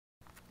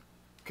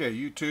Okay,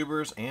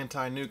 YouTubers,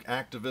 anti-nuke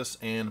activists,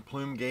 and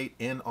Plume-Gate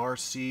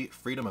NRC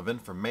Freedom of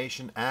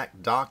Information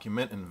Act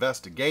document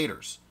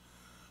investigators.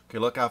 Okay,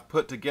 look, I've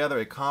put together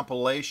a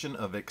compilation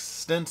of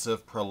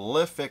extensive,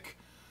 prolific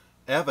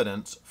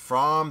evidence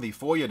from the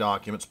FOIA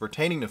documents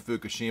pertaining to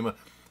Fukushima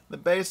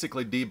that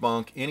basically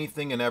debunk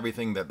anything and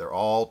everything that they're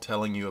all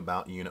telling you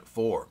about Unit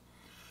 4.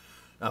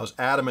 I was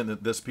adamant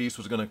that this piece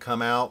was going to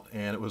come out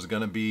and it was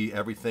going to be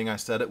everything I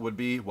said it would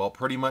be. Well,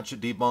 pretty much it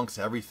debunks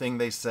everything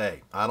they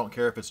say. I don't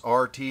care if it's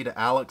RT to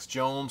Alex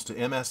Jones to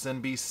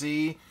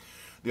MSNBC.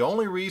 The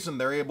only reason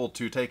they're able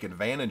to take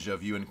advantage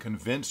of you and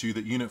convince you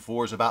that Unit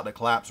 4 is about to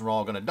collapse and we're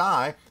all going to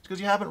die is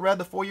because you haven't read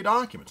the FOIA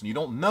documents and you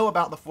don't know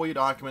about the FOIA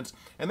documents,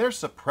 and they're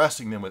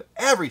suppressing them with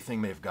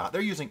everything they've got.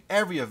 They're using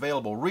every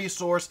available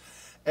resource,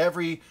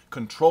 every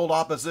controlled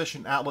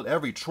opposition outlet,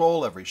 every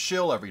troll, every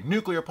shill, every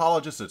nuclear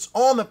apologist that's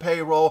on the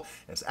payroll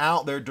is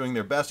out there doing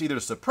their best either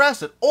to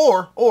suppress it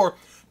or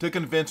to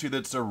convince you that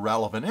it's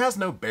irrelevant. It has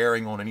no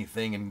bearing on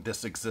anything in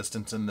this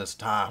existence in this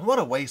time. What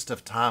a waste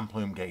of time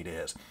Plume-Gate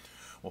is.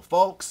 Well,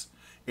 folks,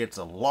 it's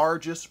the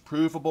largest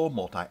provable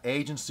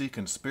multi-agency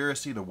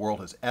conspiracy the world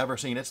has ever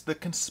seen. It's the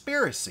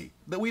conspiracy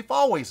that we've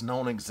always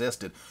known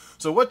existed.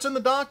 So what's in the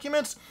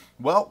documents?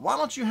 Well, why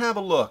don't you have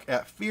a look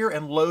at Fear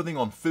and Loathing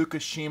on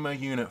Fukushima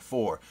Unit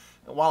 4.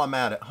 And while I'm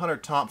at it, Hunter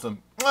Thompson,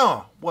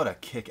 oh, what a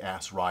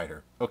kick-ass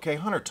writer. Okay,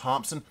 Hunter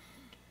Thompson,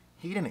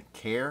 he didn't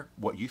care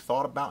what you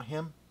thought about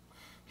him.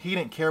 He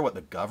didn't care what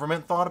the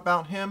government thought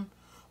about him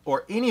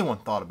or anyone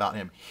thought about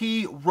him.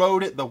 He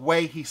wrote it the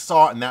way he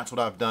saw it, and that's what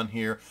I've done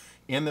here.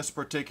 In this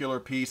particular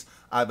piece,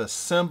 I've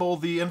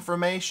assembled the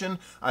information.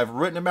 I've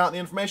written about the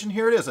information.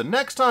 Here it is. And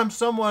next time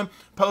someone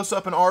posts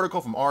up an article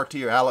from RT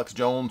or Alex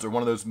Jones or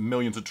one of those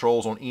millions of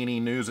trolls on E!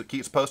 News that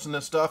keeps posting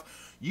this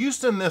stuff, you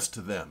send this to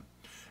them.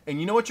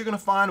 And you know what you're going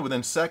to find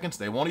within seconds?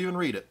 They won't even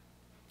read it.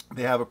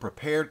 They have a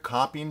prepared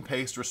copy and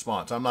paste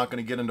response. I'm not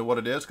going to get into what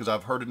it is because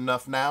I've heard it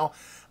enough now.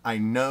 I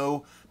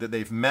know that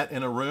they've met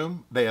in a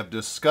room, they have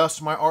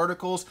discussed my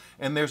articles,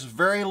 and there's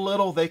very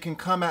little they can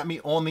come at me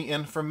on the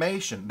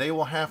information. They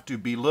will have to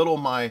belittle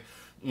my,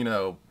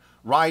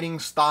 writing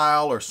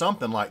style or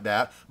something like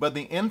that, but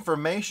the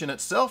information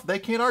itself, they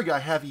can't argue. I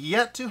have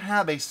yet to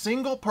have a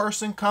single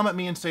person come at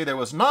me and say there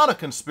was not a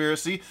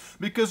conspiracy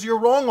because you're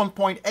wrong on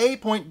point A,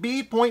 point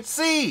B, point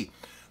C.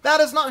 That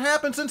has not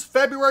happened since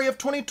February of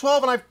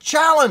 2012, and I've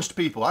challenged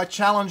people. I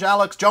challenge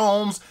Alex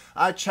Jones.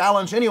 I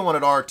challenge anyone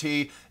at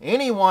RT,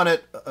 anyone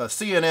at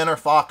CNN or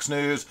Fox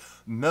News.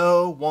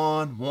 No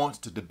one wants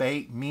to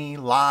debate me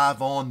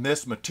live on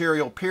this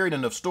material, period,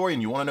 end of story.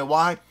 And you want to know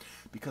why?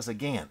 Because,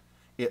 again,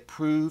 it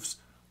proves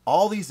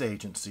all these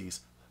agencies,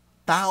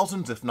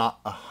 thousands, if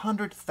not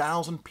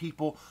 100,000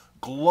 people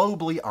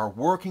globally are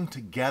working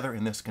together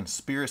in this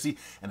conspiracy,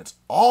 and it's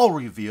all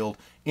revealed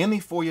in the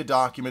FOIA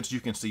documents. You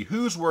can see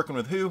who's working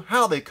with who,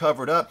 how they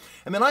covered up,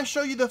 and then I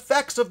show you the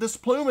effects of this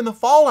plume and the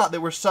fallout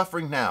that we're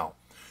suffering now.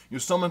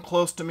 Someone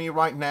close to me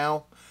right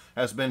now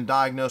has been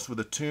diagnosed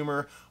with a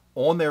tumor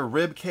on their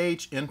rib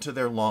cage into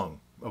their lung,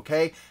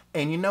 okay?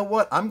 And you know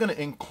what? I'm going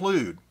to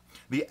include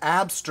the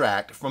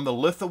abstract from the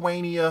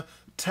Lithuania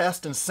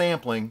test and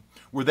sampling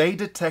where they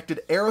detected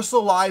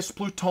aerosolized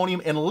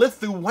plutonium in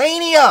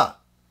Lithuania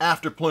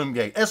after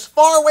Plume-Gate, as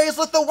far away as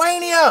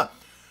Lithuania.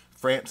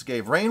 France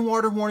gave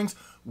rainwater warnings.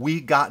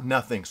 We got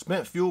nothing.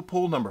 Spent fuel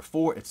pool number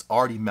 4, it's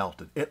already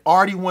melted. It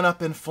already went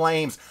up in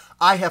flames.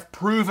 I have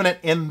proven it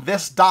in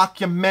this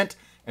document.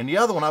 And the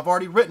other one I've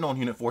already written on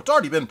Unit 4. It's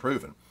already been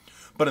proven.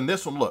 But in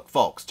this one, look,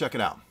 folks, check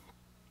it out.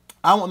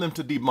 I want them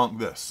to debunk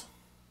this.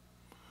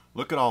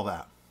 Look at all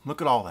that.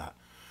 Look at all that.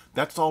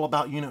 That's all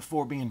about Unit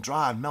 4 being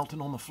dry and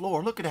melting on the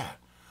floor. Look at that.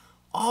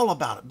 All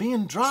about it.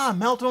 Being dry,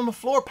 melting on the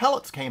floor.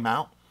 Pellets came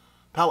out.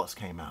 Pellets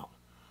came out.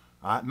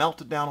 All right,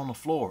 melted down on the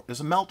floor. There's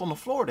a melt on the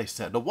floor, they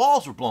said. The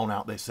walls were blown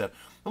out, they said.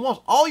 The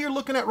walls, all you're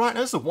looking at right now,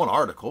 this is one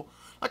article.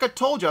 Like I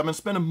told you, I've been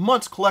spending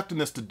months collecting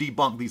this to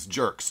debunk these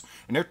jerks.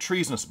 And they're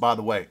treasonous, by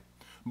the way.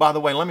 By the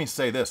way, let me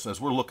say this,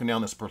 as we're looking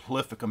down this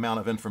prolific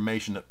amount of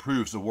information that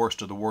proves the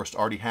worst of the worst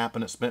already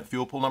happened at spent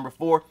fuel pool number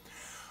 4.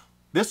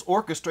 This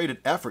orchestrated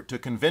effort to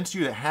convince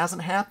you that it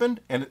hasn't happened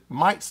and it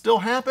might still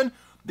happen,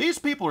 these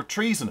people are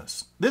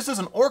treasonous. This is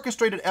an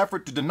orchestrated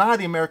effort to deny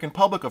the American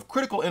public of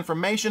critical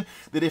information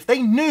that if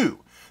they knew,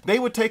 they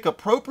would take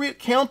appropriate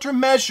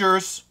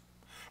countermeasures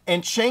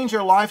and change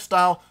their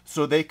lifestyle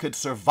so they could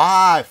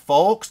survive,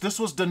 folks. This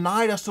was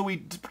denied us so we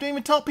didn't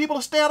even tell people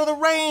to stay out of the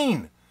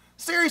rain.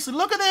 Seriously,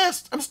 look at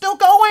this. I'm still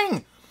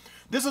going.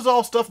 This is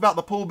all stuff about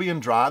the pool being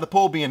dry, the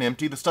pool being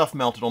empty, the stuff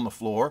melted on the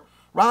floor.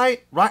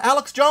 Right? Right?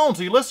 Alex Jones,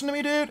 are you listening to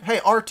me, dude?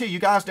 Hey, RT, you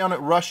guys down at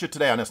Russia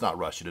today. And it's not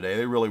Russia today.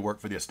 They really work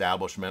for the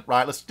establishment,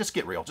 right? Let's just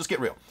get real. Just get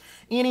real.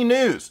 E!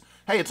 News.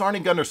 Hey, it's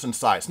Arnie Gunderson's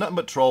site. It's nothing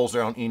but trolls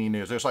there on E!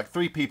 News. There's like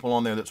 3 people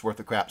on there that's worth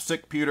the crap.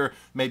 Sick Pewter,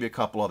 maybe a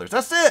couple others.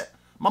 That's it.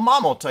 My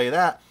mom will tell you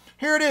that.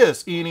 Here it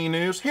is, E!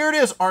 News. Here it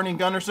is, Arnie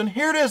Gunderson.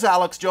 Here it is,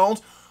 Alex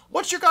Jones.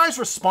 What's your guys'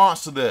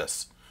 response to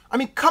this? I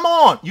mean, come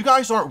on. You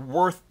guys aren't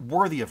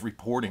worthy of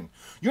reporting.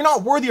 You're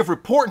not worthy of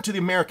reporting to the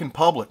American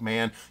public,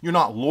 man. You're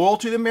not loyal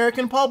to the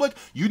American public.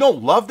 You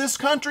don't love this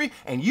country,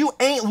 and you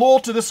ain't loyal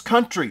to this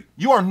country.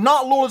 You are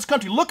not loyal to this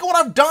country. Look at what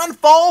I've done,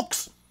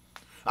 folks.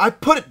 I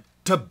put it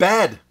to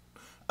bed.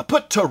 I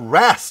put to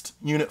rest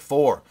Unit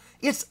 4.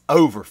 It's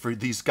over for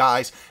these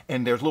guys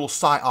and their little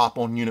psyop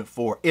on Unit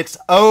 4. It's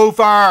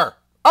over.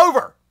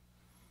 Over.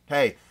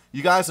 Hey,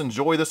 you guys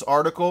enjoy this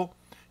article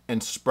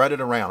and spread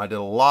it around. I did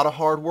a lot of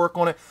hard work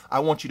on it. I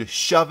want you to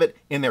shove it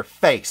in their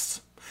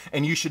face.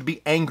 And you should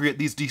be angry at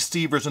these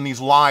deceivers and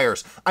these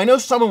liars. I know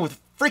someone with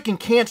freaking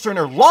cancer in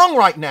their lung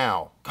right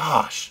now.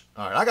 Gosh.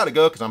 All right, I got to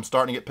go because I'm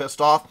starting to get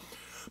pissed off.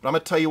 But I'm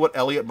going to tell you what,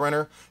 Elliot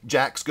Brenner,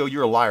 Jaxco,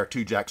 you're a liar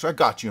too, Jax. I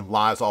got you in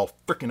lies all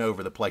freaking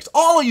over the place.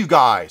 All of you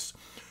guys.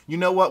 You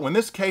know what? When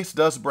this case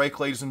does break,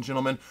 ladies and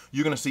gentlemen,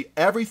 you're going to see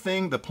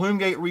everything the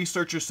Plume-Gate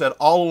researchers said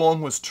all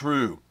along was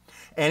true.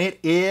 And it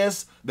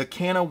is the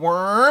can of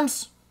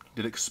worms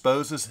that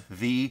exposes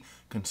the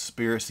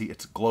conspiracy.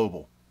 It's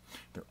global.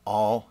 They're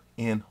all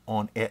in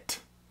on it.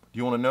 Do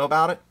you want to know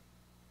about it?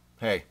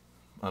 Hey,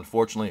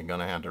 unfortunately, you're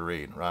going to have to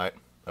read, right?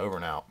 Over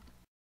and out.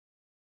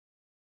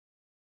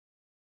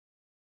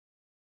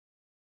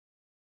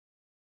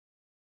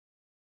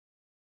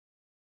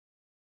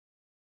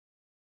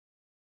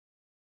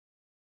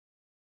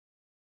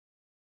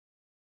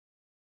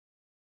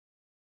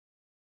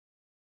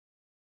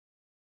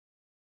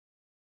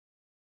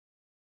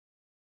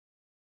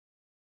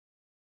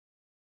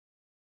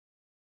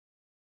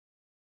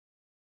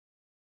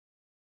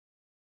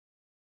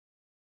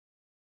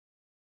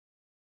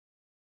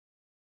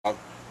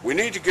 We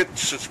need to get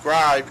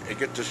subscribed and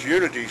get this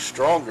unity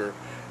stronger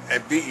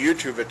and beat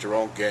YouTube at their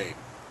own game.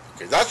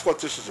 Okay, that's what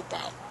this is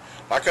about.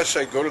 Like I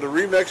say, go to the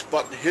remix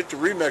button, hit the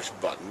remix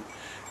button.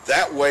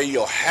 That way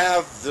you'll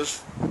have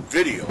this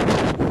video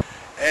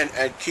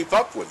and keep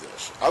up with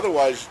this.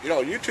 Otherwise, you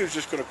know, YouTube's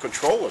just going to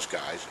control us,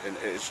 guys, and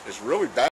it's really bad.